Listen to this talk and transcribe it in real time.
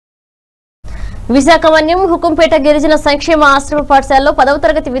విశాఖవన్యం హుకుంపేట గిరిజన సంక్షేమ ఆశ్రమ పాఠశాలలో 10వ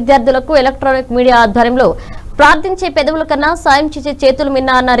తరగతి విద్యార్థులకు ఎలక్ట్రానిక్ మీడియా ఆధ్వర్యంలో ప్రార్థించే పెదవుల కన్నా సాయం చేసే చేతులు మిన్న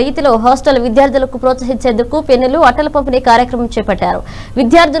అన్న రీతిలో హాస్టల్ విద్యార్థులకు ప్రోత్సహించేందుకు పెన్నులు అట్టల పంపిణీ కార్యక్రమం చేపట్టారు.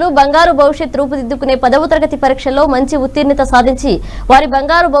 విద్యార్థులు బంగారు భవిష్యత్ రూపుదిద్దుకునే 10వ తరగతి పరీక్షల్లో మంచి ఉత్తీర్ణత సాధించి వారి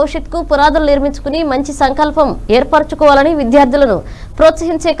బంగారు భవిష్యత్తుకు పునాదులు నిర్మించుకుని మంచి సంకల్పం ఏర్పరచుకోవాలని విద్యార్థులను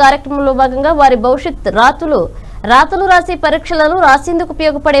ప్రోత్సహించే కార్యక్రమంలో భాగంగా వారి భవిష్యత్ రాతలు రాసి పరీక్షలను రాసేందుకు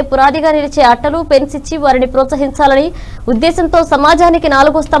ఉపయోగపడే పునాదిగా నిలిచే అట్టలు పెన్స్ ఇచ్చి వారిని ప్రోత్సహించాలని ఉద్దేశంతో సమాజానికి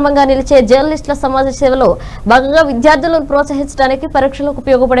 4వ స్తంభంగా నిలిచే జర్నలిస్టుల సమాజ సేవలో భాగంగా విద్యార్థులను ప్రోత్సహించడానికి పరీక్షలకు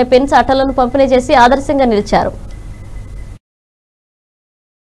ఉపయోగపడే పెన్స్ అట్టలను పంపిణీ చేసి ఆదర్శంగా నిలిచారు.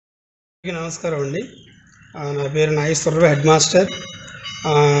 నమస్కారం అండి. నా పేరు నాగేశ్వరరావు, హెడ్ మాస్టర్,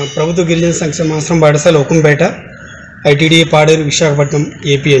 ప్రభుత్వ గిరిజన సంక్షేమ ఆశ్రమ పాఠశాల హుకుంపేట, ఐటీడీ పాడేరు, విశాఖపట్నం,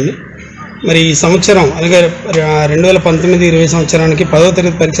 ఏపీ అండి. మరి ఈ సంవత్సరం అలాగే 2019-20 సంవత్సరానికి 10వ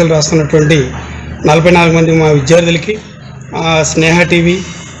తరగతి పరీక్షలు రాస్తున్నటువంటి 44 మంది మా విద్యార్థులకి స్నేహ టీవీ,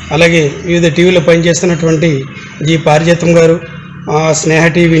 అలాగే వివిధ టీవీలో పనిచేస్తున్నటువంటి జి పారిజాతం గారు, స్నేహ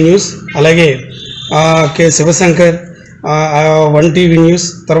టీవీ న్యూస్, అలాగే కె శివశంకర్ 1 టీవీ న్యూస్,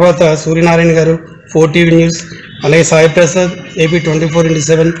 తర్వాత సూర్యనారాయణ గారు 4 టీవీ న్యూస్, అలాగే సాయి ప్రసాద్ ఏపీ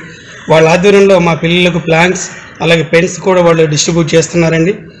 24/7 వాళ్ళ ఆధ్వర్యంలో మా పిల్లలకు ప్లాన్స్ అలాగే పెన్స్ కూడా వాళ్ళు డిస్ట్రిబ్యూట్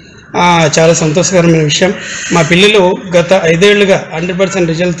చేస్తున్నారండి. చాలా సంతోషకరమైన విషయం. మా పిల్లలు గత 5 ఏళ్లుగా 100%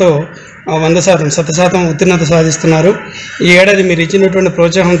 రిజల్ట్తో 100% ఉత్తీర్ణత సాధిస్తున్నారు. ఈ ఏడాది మీరు ఇచ్చినటువంటి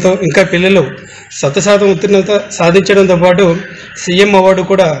ప్రోత్సాహంతో ఇంకా పిల్లలు 100% ఉత్తీర్ణత సాధించడంతో పాటు సీఎం అవార్డు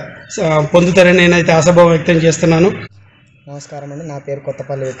కూడా పొందుతారని నేనైతే ఆశాభావం వ్యక్తం చేస్తున్నాను. నమస్కారం అండి. నా పేరు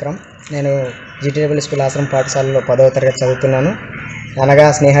కొత్తపల్లి విక్రమ్. నేను జీటీడబ్ల్యూ స్కూల్ ఆశ్రమ పాఠశాలలో 10వ తరగతి చదువుతున్నాను. అనగా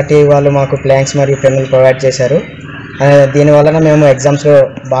స్నేహ టీవీ వాళ్ళు మాకు ప్లాంక్స్ మరియు పెన్నులు ప్రొవైడ్ చేశారు. దీనివలన మేము ఎగ్జామ్స్లో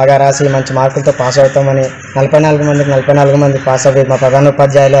బాగా రాసి మంచి మార్కులతో పాస్ అవుతామని 44 మందికి 44 మంది పాస్ అవ్వి మా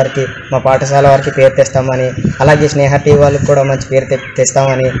ప్రధానోపాధ్యాయుల వారికి మా పాఠశాల వారికి పేరు తెస్తామని, అలాగే స్నేహ టీవీ వాళ్ళకి కూడా మంచి పేరు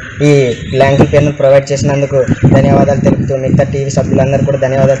తెస్తామని ఈ బ్లాంక్ పెన్ను ప్రొవైడ్ చేసినందుకు ధన్యవాదాలు తెలుపుతూ మిగతా టీవీ సభ్యులందరూ కూడా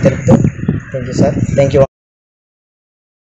ధన్యవాదాలు తెలుపుతూ thank you sir. Thank you.